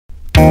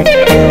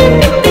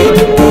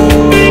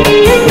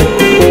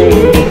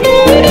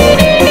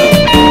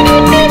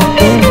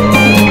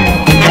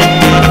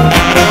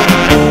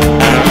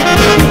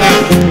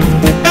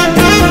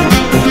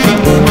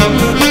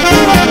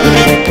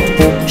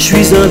Je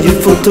suis un vieux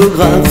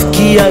photographe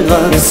qui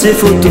aggrave ses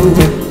photos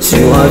sur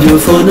un vieux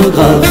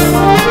phonographe.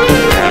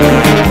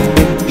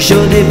 Je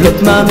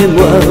débloque ma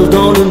mémoire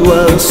dans le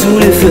noir sous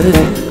l'effet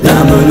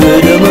d'un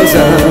menuet de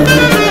Mozart.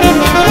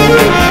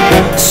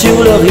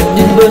 Sur le rythme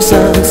d'une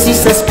bossa, si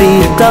ça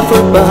speed,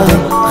 t'affole pas,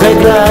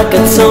 règle à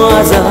 400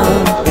 hasard.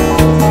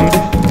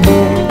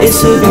 Et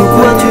ce doux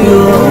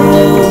quatuor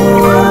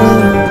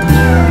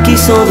qui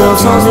s'endort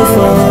sans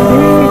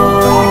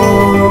effort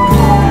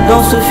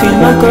dans ce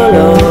film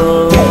incolore.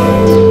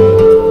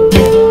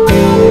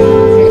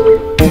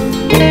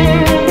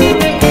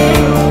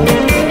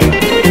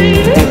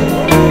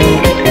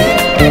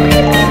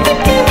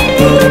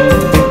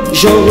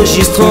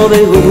 J'enregistre en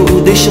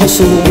VO des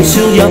chansons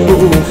sur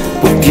diapo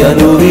pour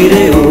piano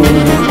vidéo.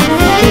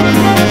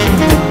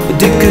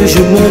 Dès que je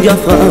mon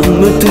diaphragme,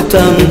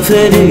 Motu-Tapu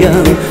fait des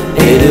gammes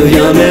et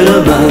devient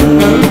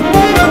mélomane.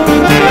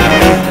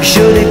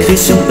 Je l'écris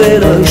sur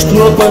péloche,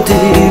 noir pointé,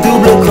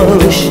 double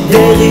croche,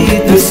 des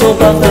rythmes sans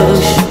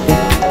partage.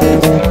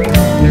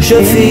 Je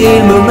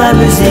filme ma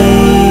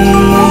musique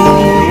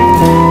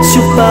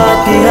sur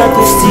papier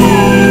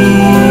acoustique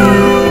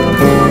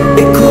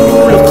et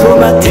couleur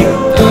chromatique.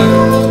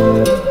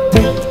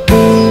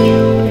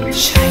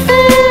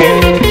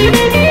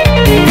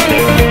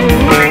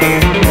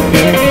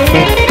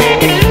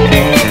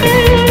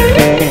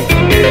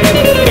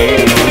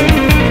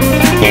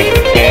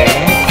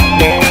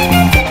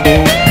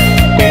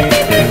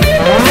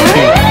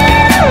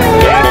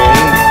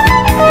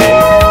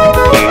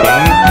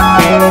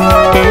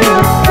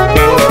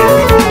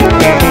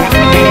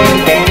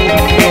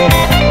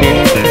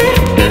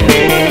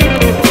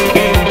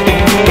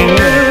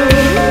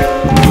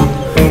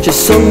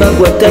 Ma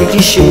boîte à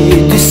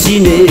clichés du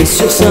ciné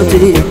sur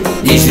synthé,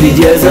 18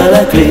 dièse à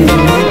la clé.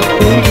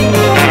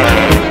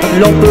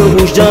 Lampe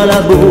rouge d'un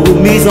labo,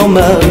 mise en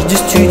marche du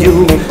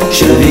studio,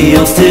 cheville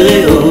en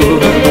stéréo.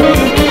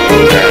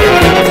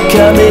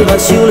 Caméra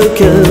sur le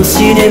cœur,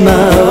 cinéma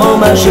en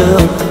majeur,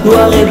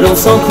 noir et blanc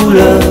sans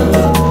couleur.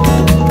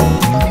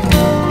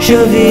 Je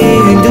vis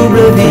une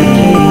double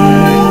vie,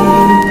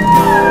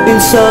 une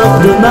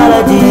sorte de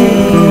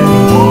maladie.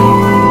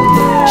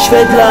 Je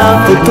fais de la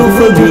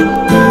photophonie.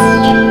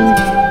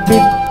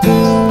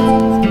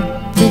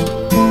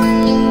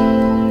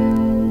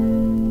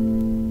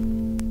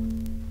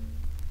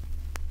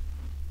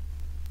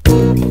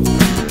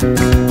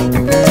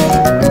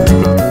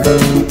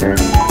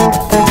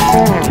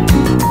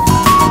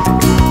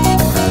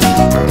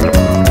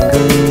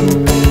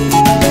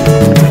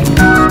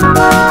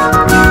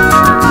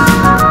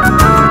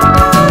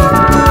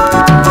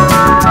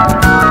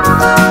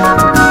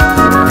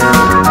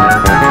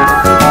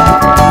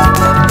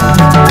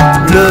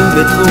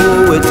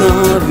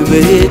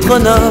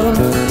 Métrognome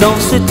dans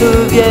cette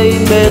vieille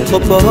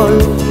métropole,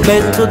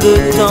 maître de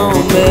temps,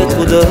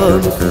 maître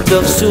d'homme,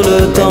 d'heures sur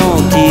le temps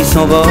qui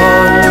s'envole.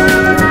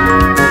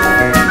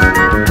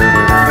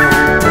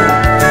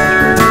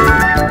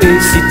 Et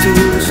si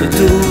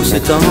tous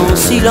est en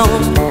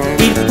silence,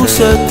 ils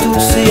poussent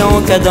tous et en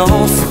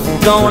cadence,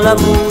 dans la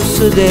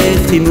mousse des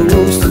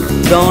frimousses,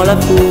 dans la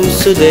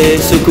pousse des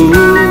secousses.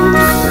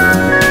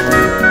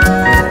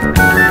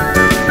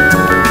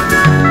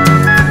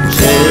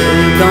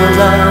 Dans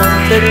la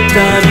tête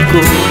un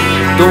dico,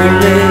 dont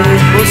les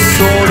mots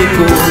sont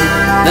l'écho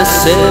d'un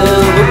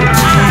cerveau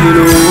petit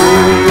vélo.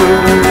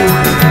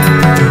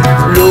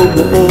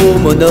 L'homo au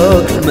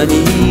monocle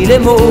manie les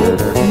mots,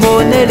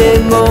 monnaie les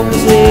mots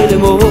et les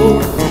mots,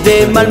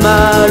 des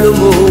mal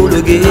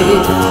homologués,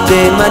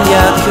 des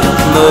maniaques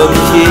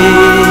momifiés.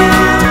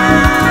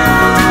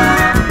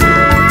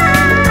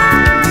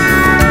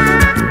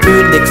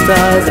 Une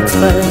extase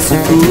express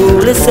pour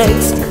les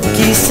sexes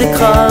qui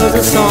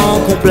s'écrase sans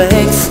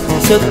complexe,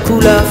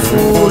 secoue la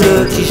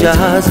foule qui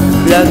jase,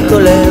 la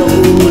colère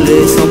roule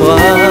et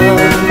s'embrase.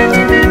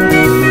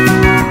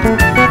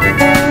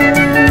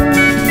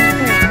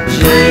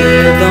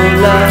 J'ai dans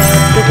la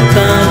tête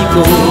un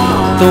dico,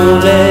 dont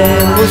les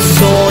mots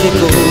sont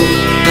l'écho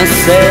d'un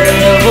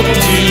cerveau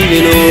petit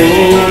vélo.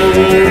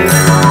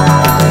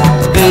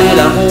 Et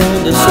la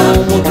ronde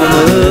sombre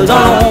tourne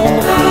dans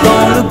l'ombre,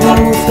 dans le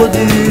gouffre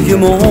du vieux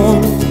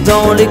monde,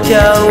 dans les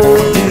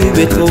chaos du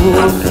métro,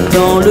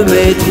 dans le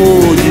métro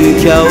du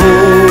chaos.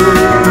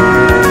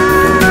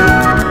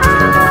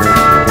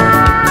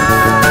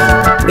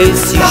 Et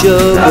si je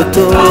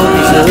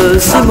m'autorise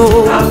ces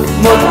mots,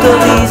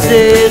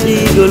 motorisé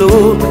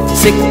rigolo,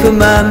 c'est que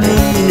ma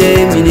mine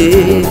est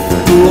minée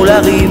pour la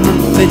rime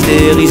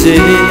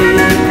métérisée.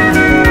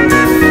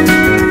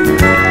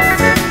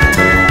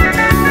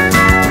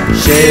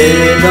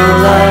 J'ai dans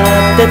la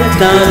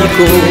tête un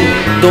dico,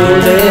 dont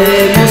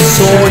les mots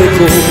sont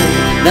l'écho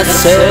d'un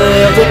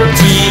cerveau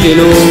petit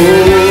vélo.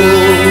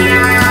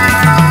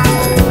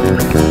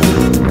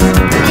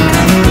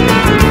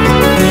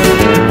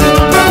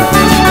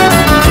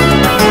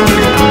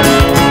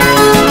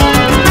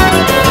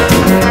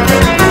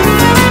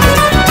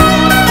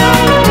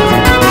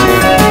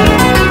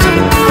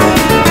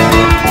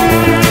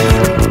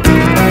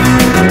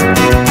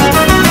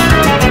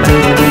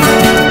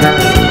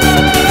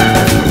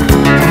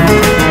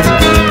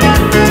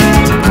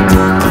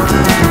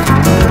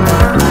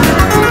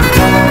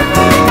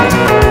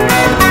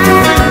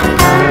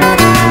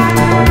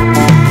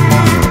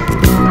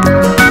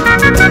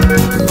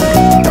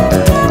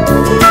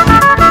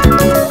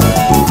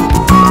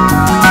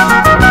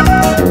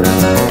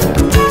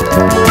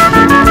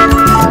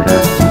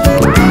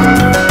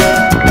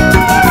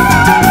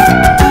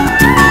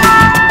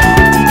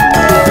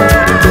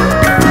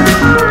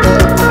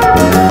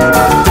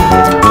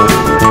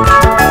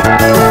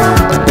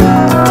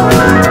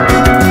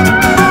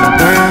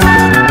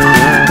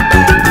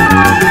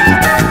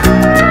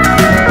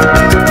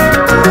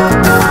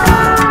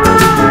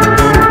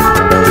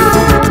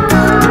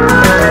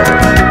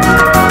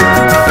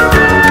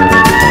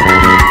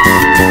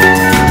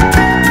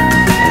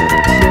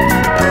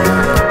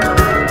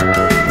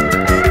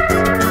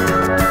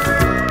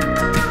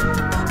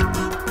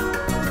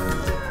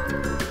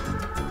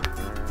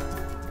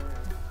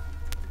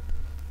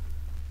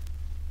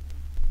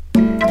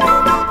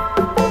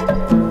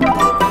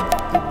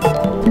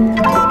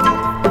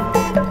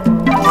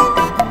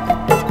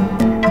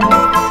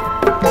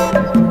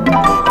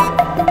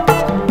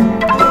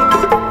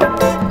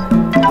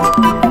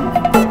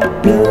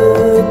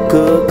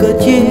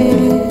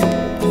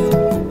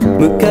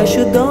 cache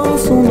dans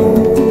son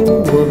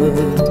ombre.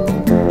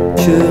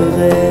 Je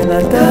rêve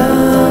à ta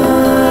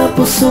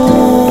peau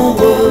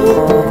sombre.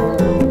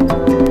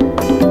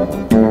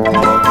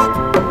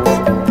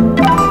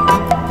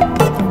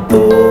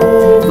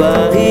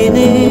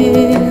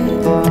 Ovarinée,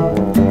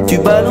 tu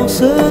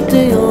balances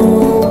tes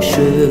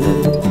hanches,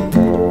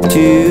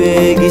 tu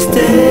aiguises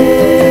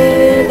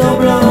tes dents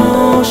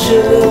blanches.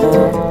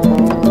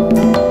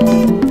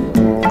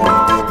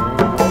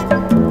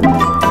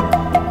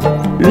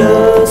 Le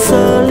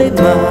soleil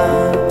m'a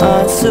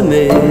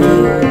assommé,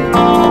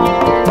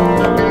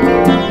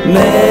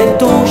 mais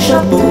ton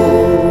chapeau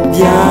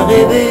bien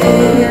rêvé,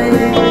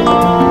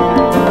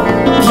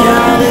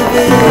 bien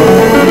rêvé.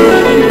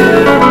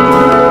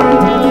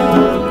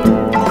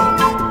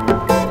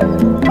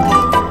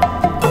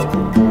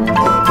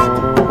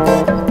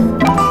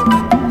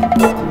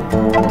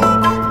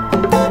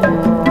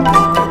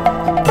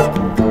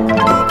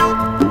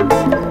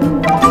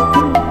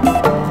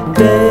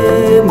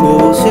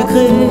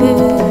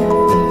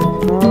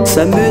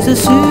 S'amuse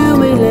sur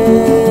mes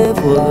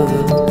lèvres,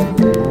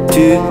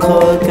 tu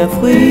croques un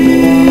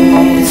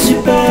fruit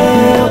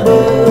superbe.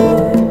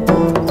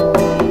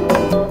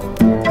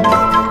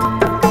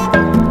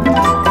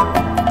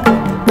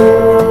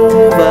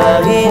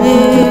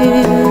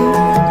 Ovarinée,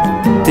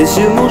 tes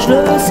yeux mangent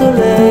le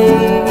soleil,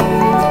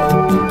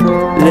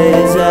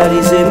 les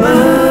alizés me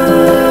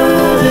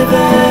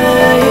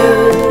réveillent.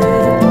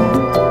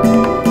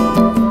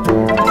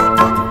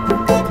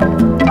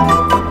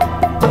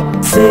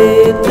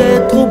 C'était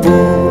trop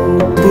beau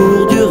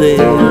pour durer,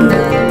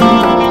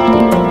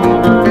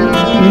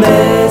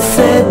 mais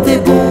c'était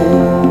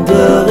bon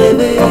de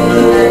rêver,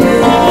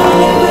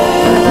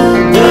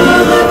 de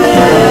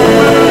rêver.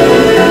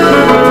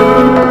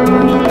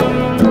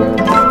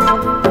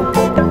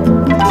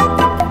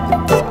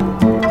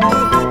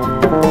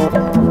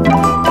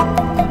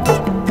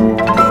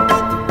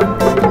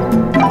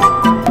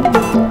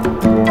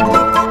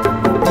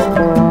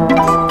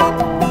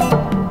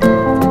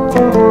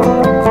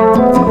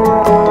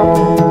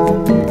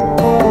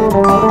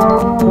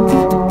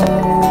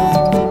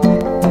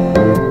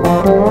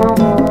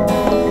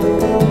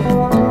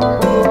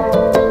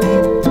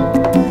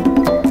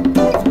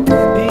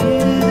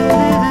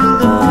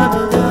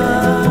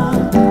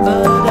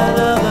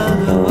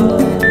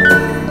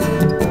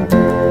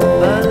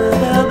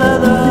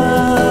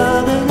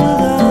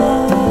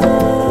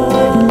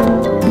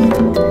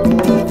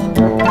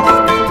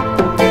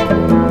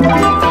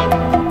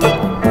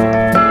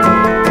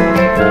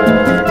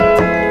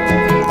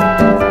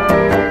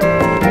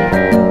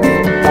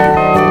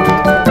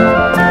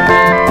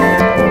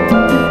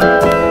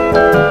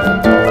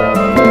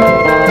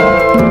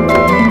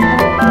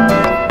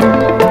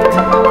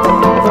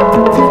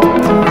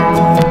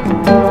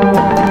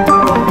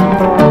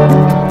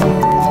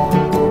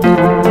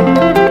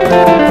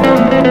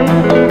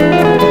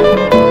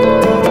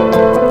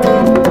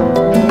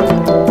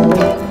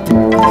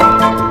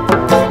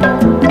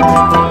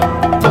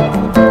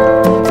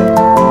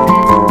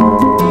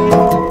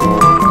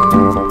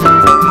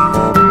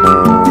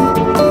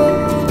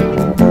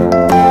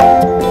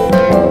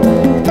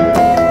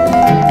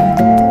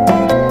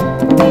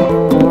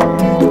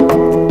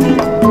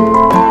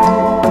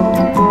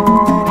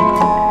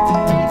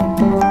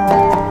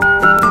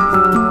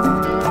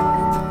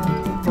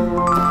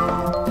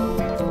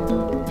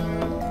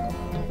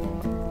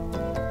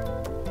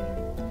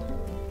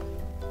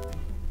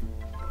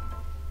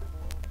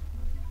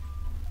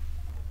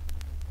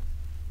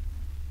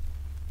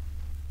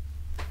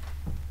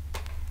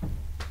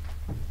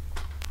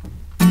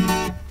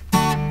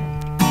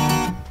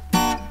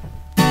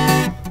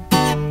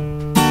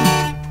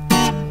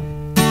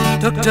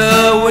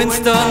 Docteur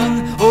Winston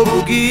au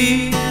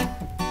boogie.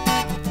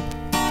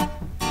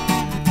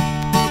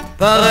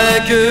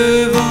 Paraît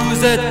que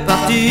vous êtes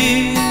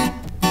parti,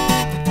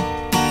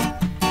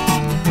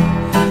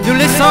 nous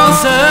laissant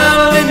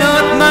seuls et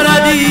notre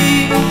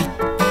maladie.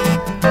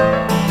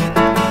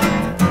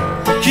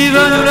 Qui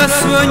va nous la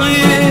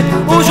soigner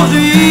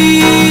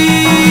aujourd'hui?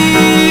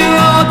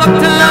 Oh,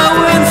 Docteur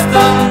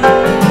Winston,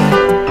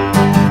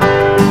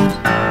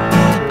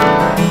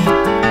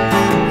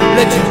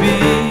 let you be.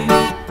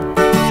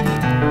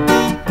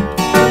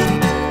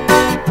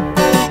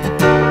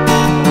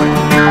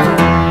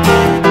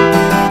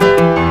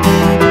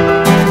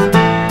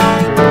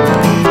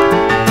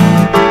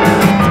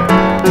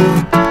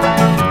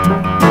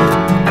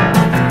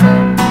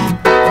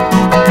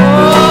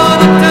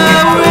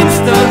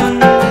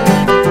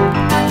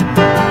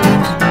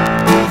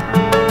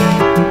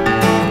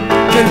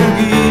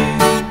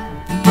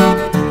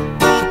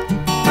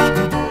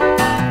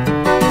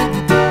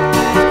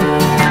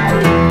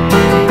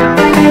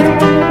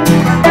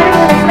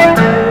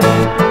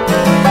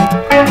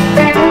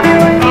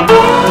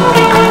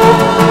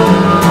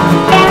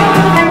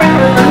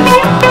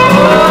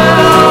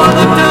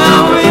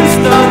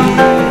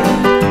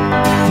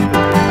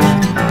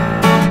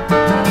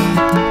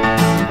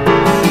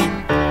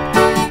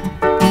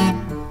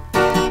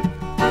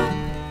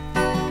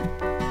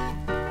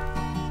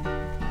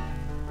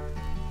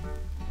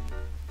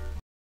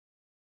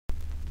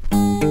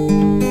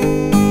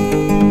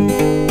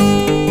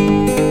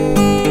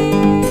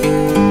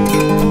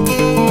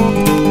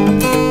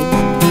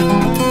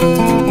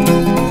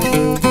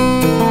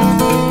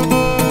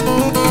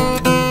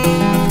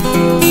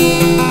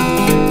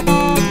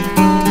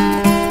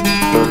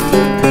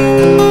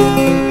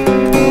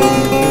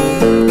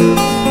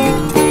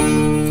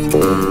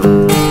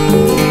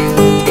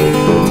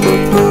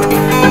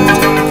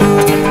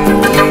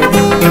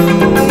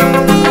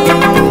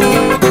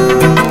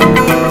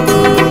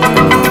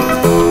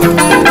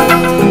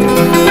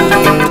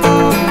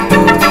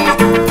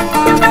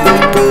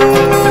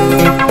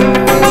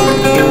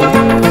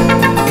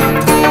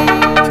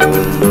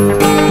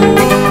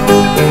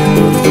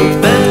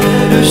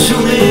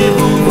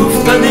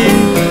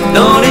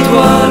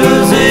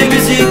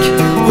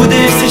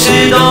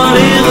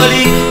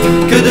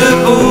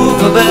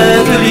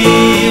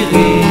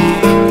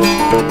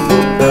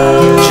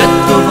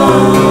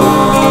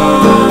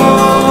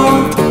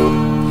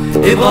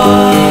 et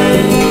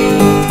braille.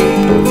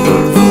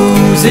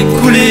 Vous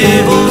écoulez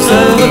vos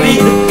heures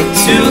vides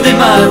sur des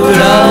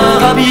matelas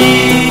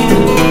rapides.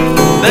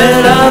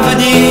 Bel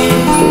avenir,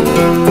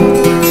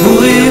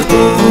 mourir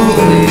pour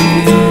mourir,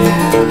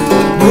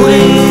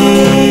 mourir.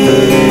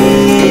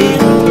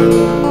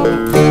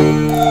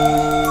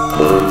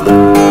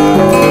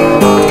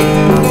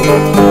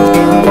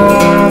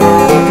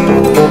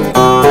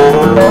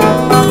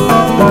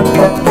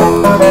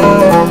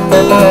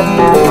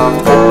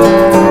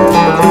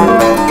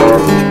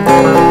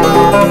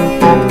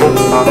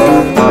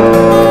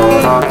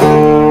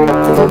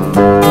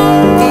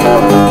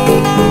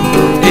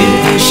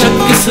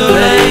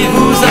 Soleil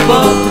vous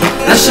apporte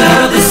la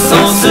chaleur des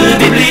sens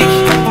bibliques.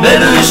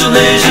 Belle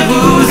journée, je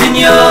vous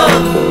ignore,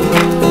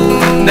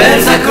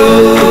 belles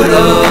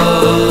incolores.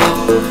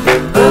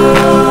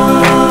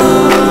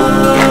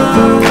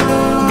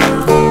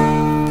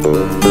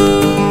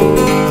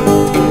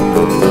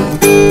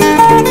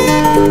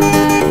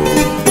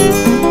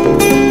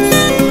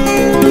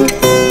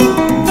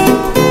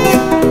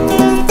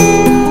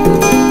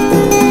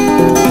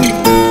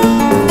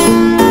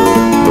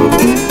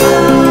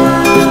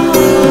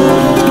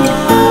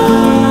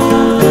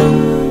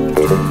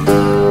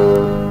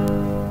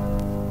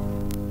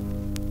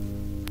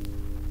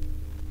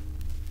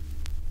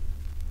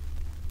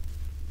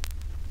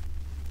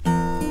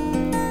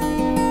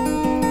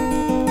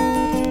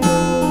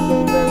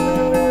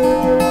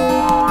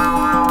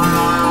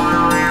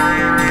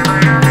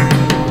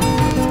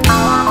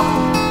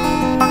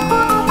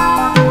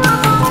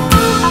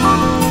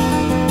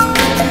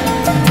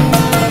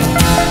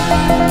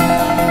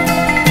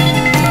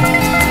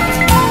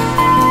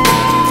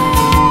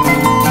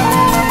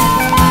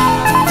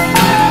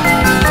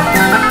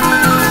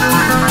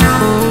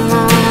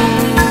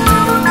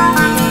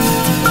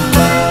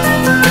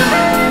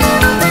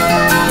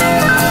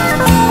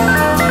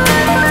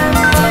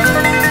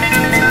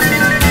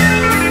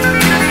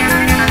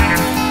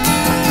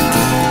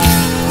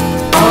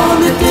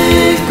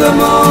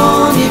 Comme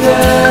en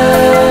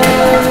hiver,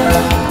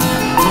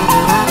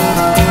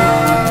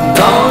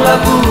 dans la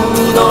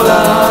boue, dans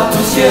la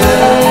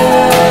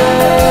poussière,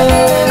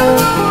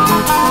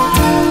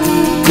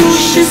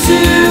 couché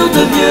sur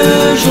de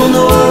vieux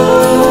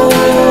journaux,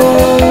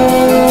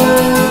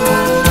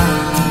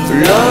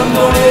 l'homme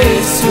dans les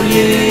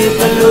souliers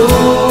près de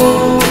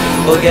l'eau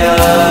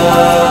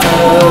regarde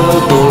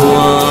au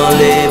loin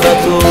les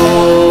bateaux.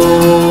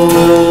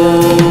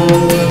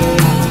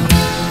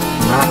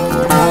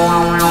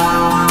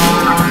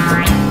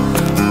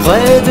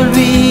 Près de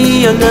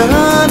lui un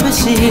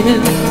imbécile,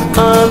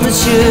 un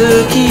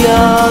monsieur qui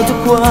a de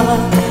quoi,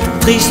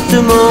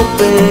 tristement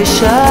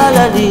pêche à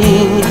la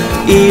ligne,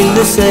 il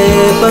ne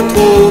sait pas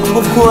trop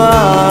pourquoi.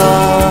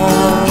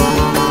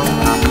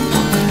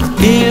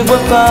 Il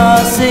voit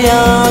passer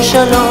un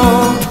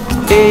chaland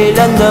et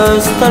la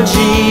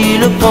nostalgie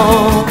le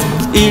prend.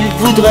 Il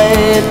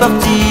voudrait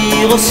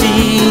partir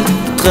aussi,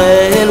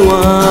 très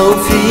loin au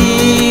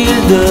fil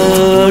de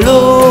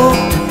l'eau,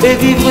 et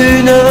vivre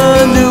une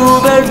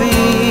nouvelle vie,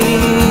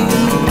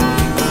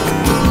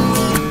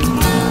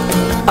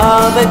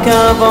 avec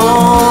un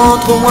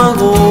ventre moins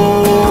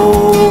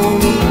gros,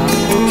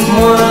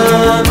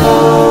 moins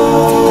gros.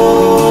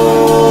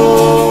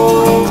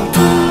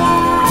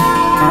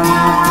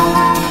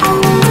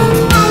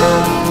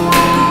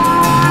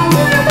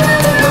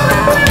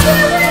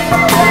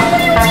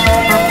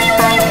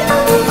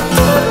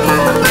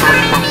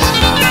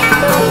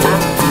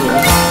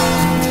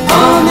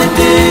 En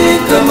été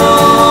comme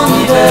en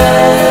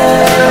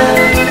hiver,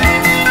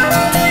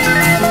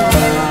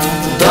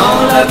 dans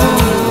la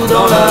boue,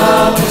 dans la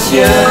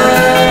poussière,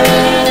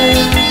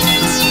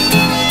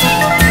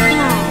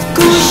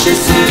 couché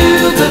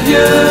sur de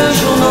vieux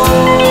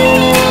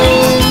journaux,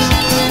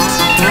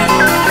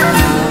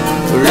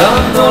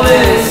 l'homme dans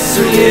les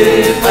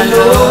souliers près de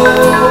l'eau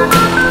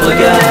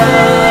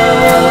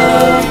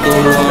regarde au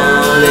loin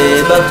les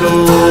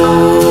bateaux.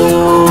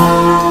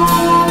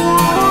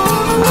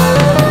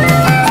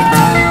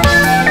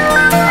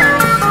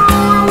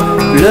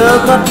 Le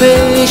grand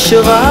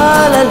pêcheur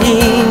à la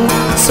ligne,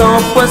 sans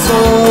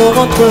poisson,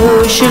 rentre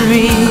chez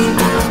lui.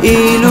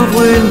 Il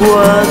ouvre une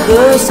boîte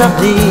de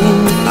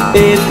sardines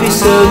et puis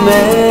se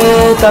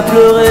met à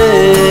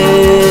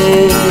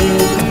pleurer.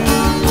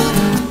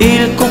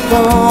 Il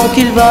comprend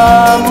qu'il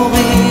va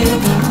mourir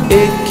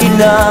et qu'il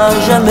n'a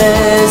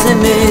jamais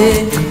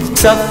aimé.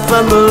 Sa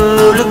femme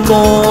le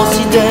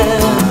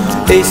considère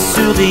et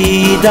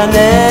sourit d'un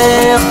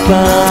air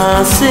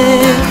pincé.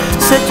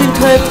 C'est une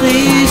très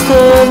triste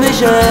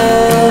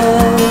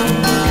mégère,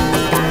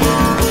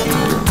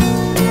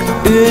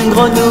 une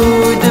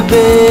grenouille de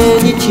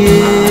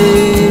bénitier.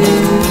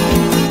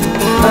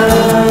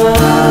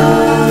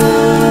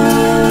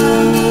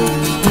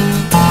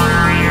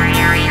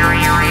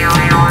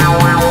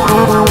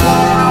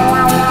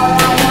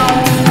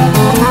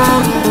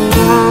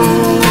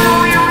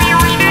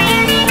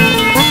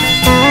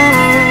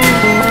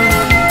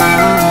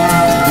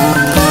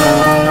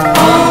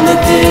 En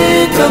été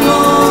comme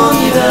en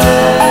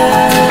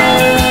hiver,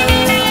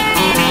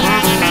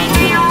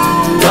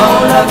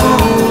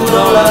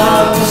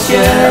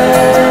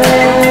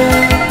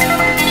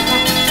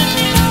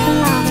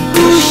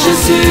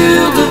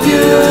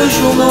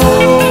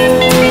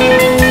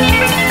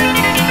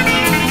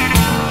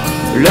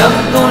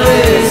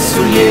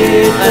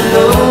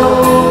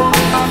 canot,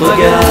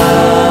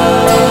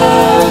 regarde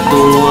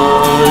au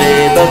loin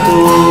les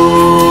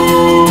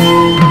bateaux.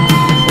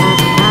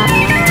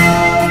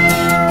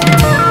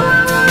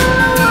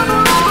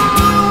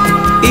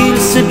 Il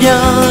sait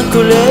bien que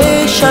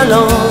les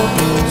chalands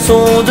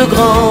sont de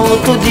grands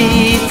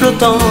taudis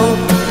flottants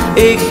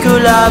et que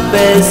la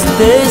baisse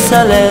des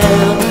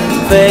salaires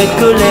fait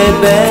que les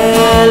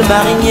belles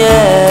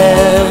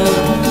marinières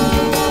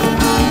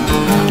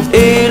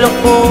et leurs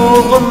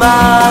pauvres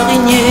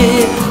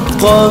mariniers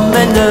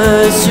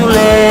promènent sur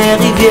les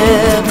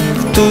rivières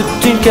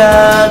toute une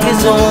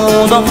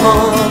cargaison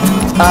d'enfants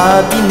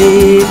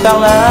abîmés par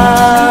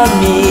la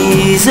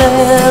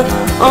misère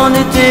en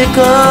été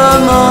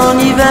comme en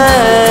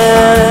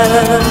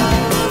hiver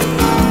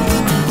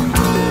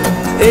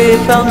et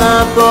par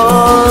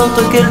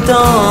n'importe quel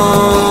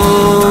temps,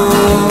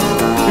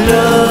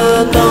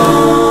 le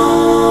temps.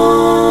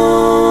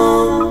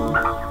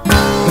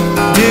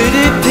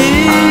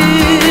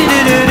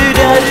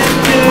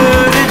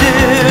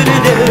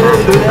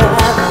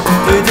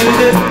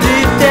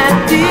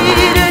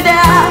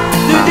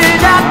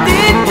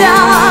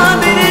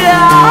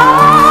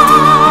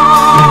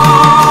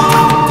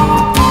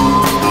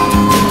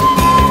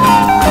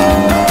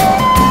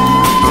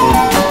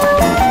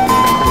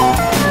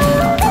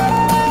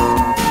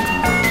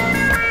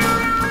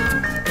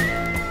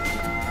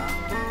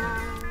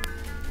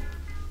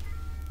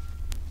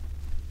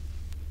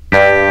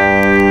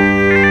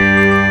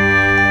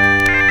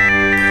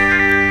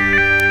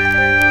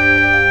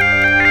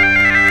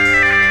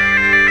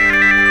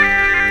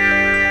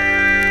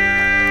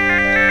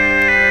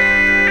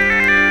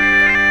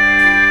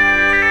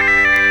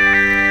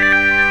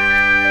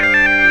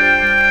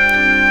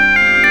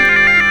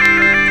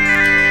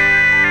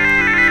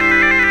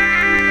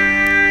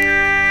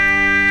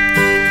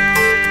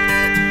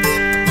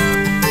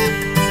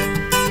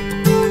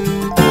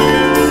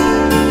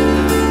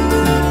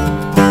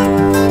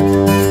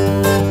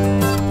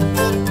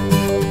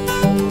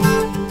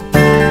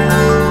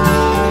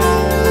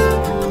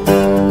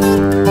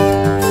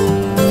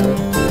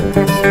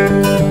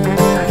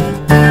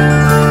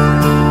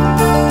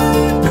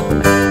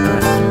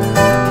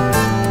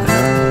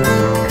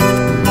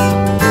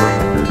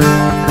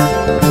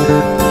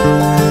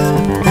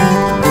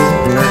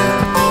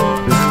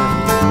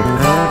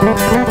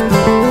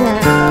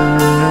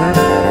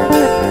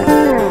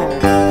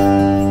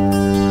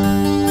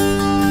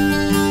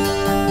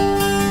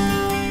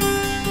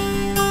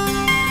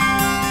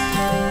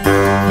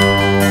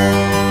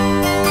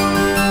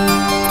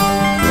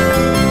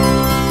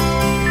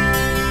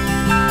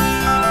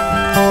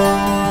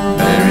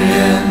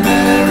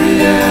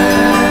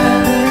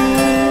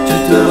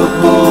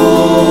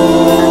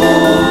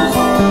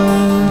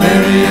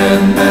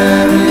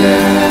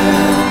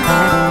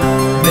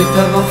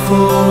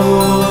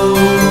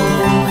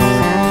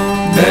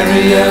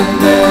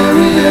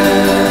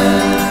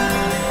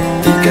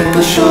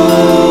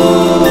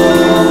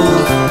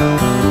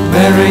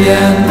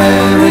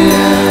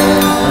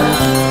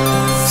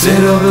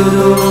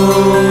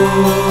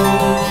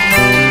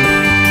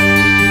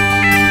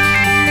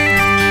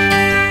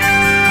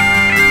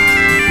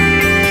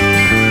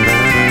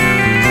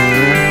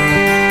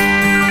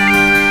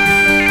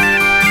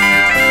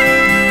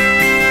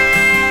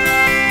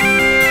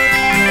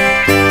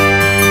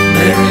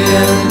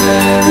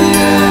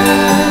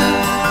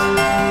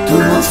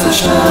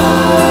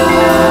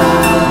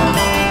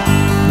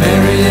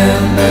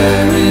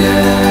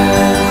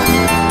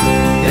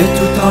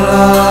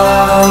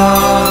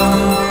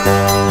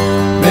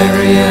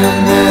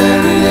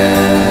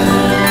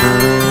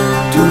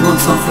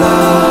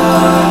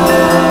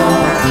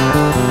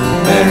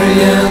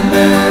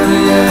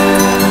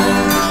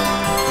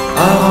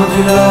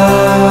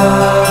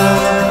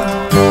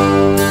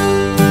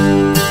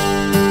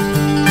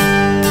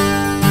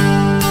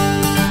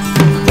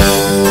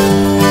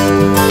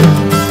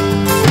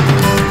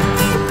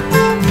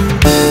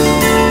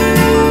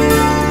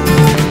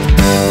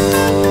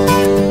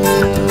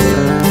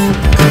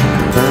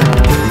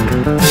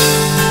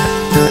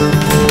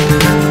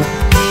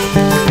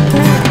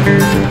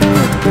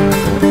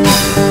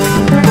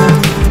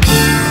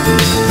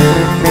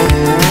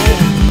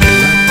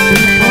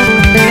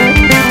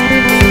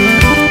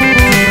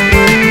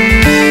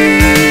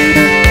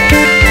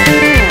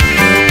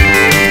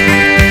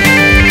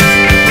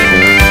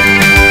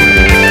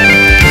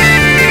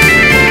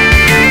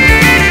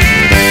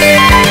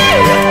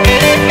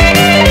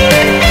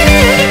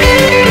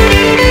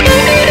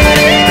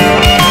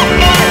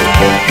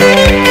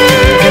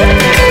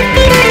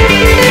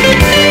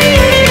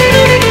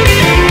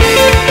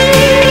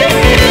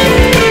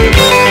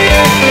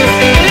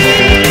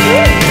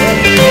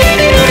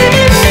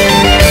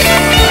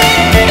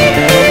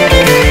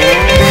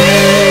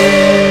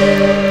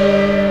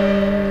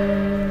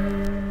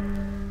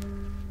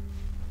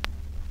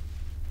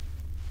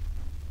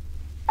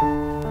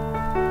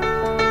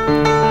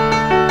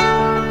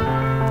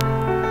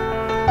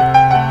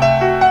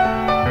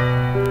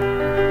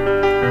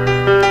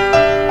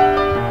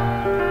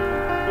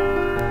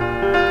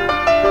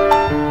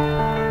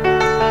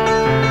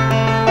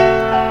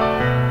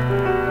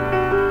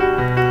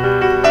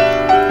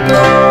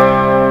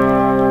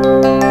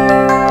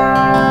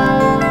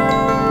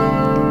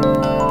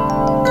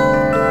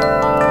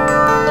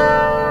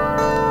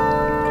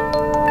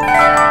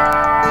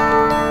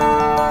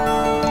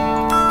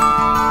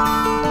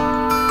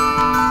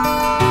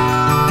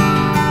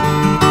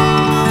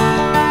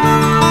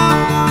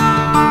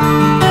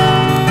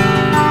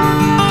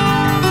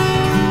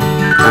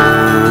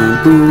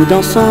 bout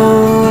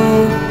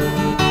d'encens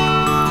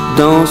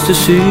danse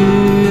sur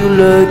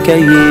le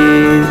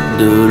cahier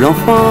de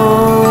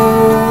l'enfant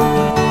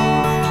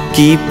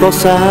qui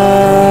pense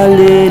à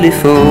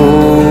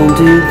l'éléphant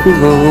du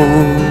couvent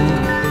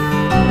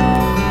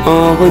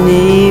en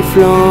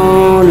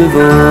reniflant le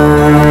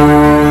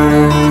vent.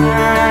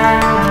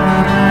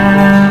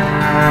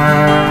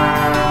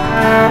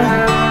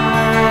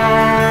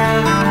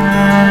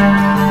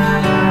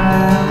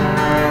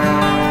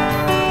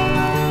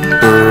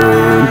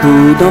 Un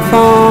bout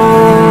d'enfant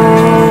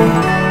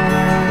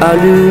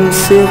allume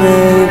ses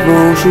rêves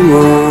en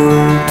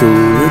jouant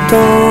tout le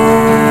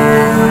temps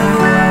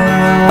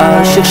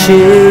à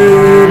chercher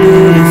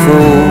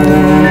l'éléphant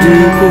du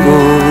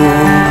couvent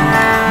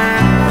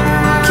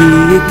qui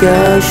est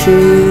caché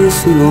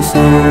sous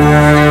l'encens.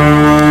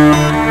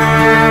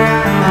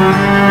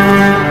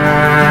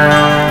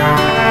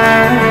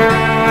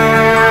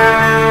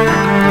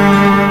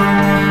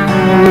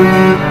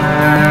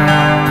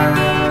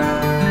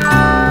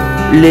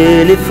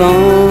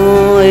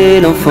 L'éléphant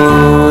et l'enfant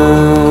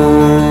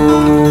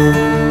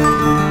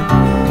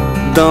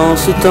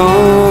dansent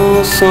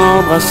en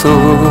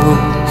s'embrassant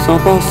sans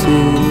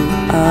penser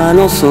à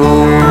l'encens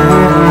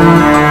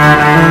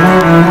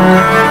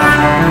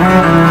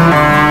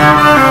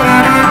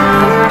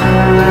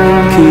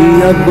qui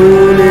a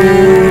brûlé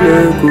le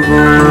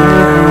couvent.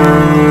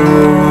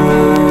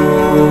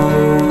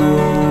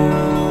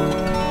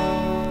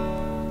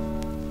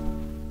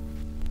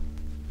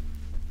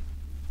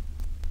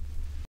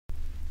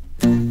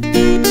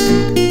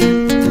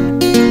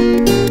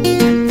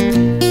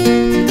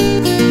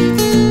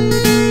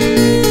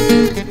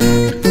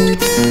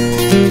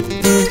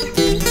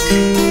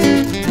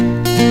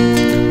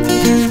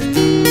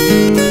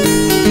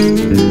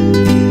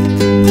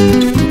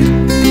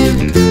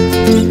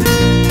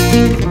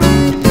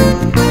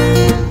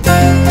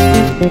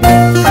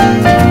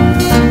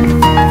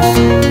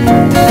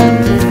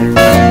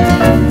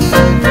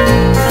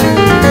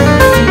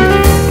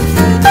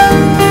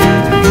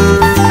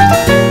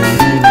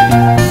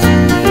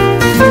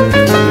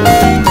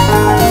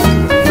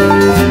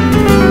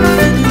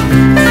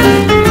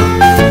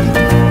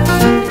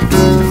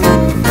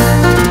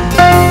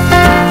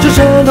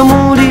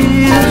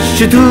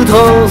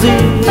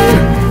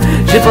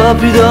 J'ai pas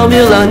pu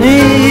dormir la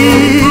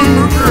nuit.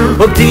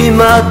 Au petit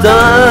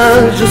matin,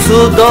 je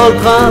saute dans le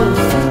train.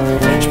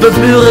 Je peux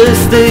plus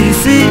rester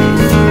ici.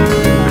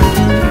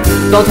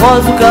 Dans 3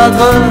 ou 4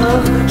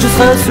 heures, je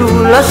serai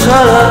sous la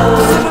chaleur,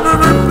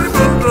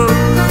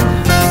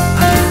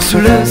 sous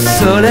le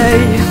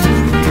soleil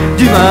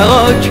du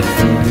Maroc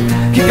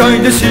qui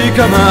cogne dessus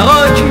comme un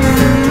roc.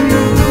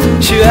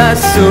 Je suis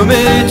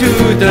assommé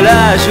toute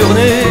la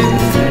journée,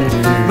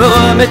 me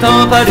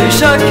remettant pas du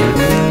choc.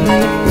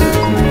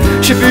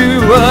 Je sais plus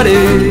où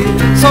aller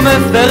sans me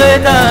faire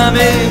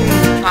étamer.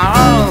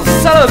 Ah,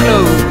 salope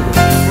Claude.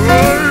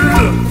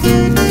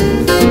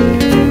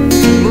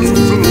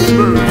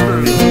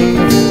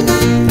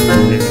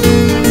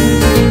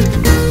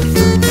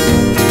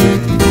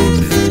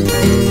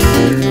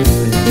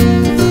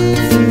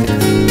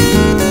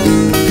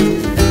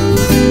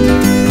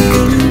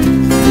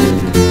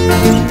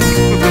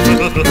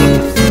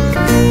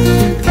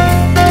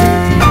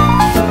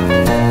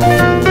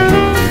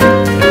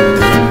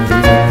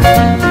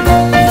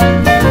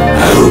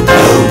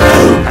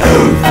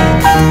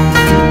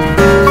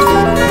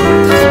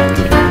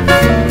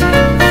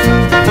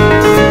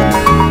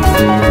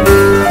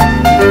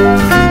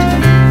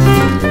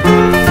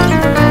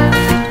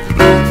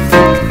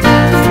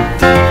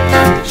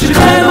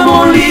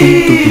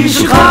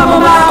 Je crame en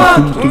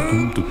Maroc,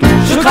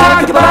 je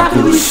craque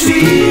partout où je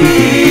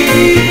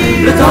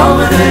suis. Le temps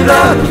me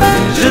débloque,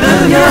 je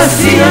deviens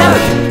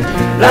cynique,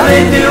 la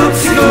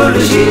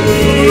météopsychologie.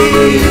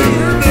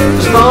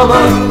 Je m'en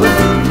moque,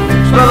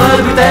 je bois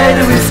une bouteille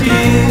de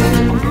whisky.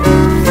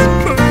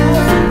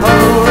 Oh,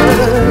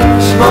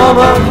 je m'en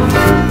moque,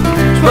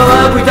 je bois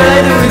une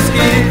bouteille de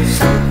whisky.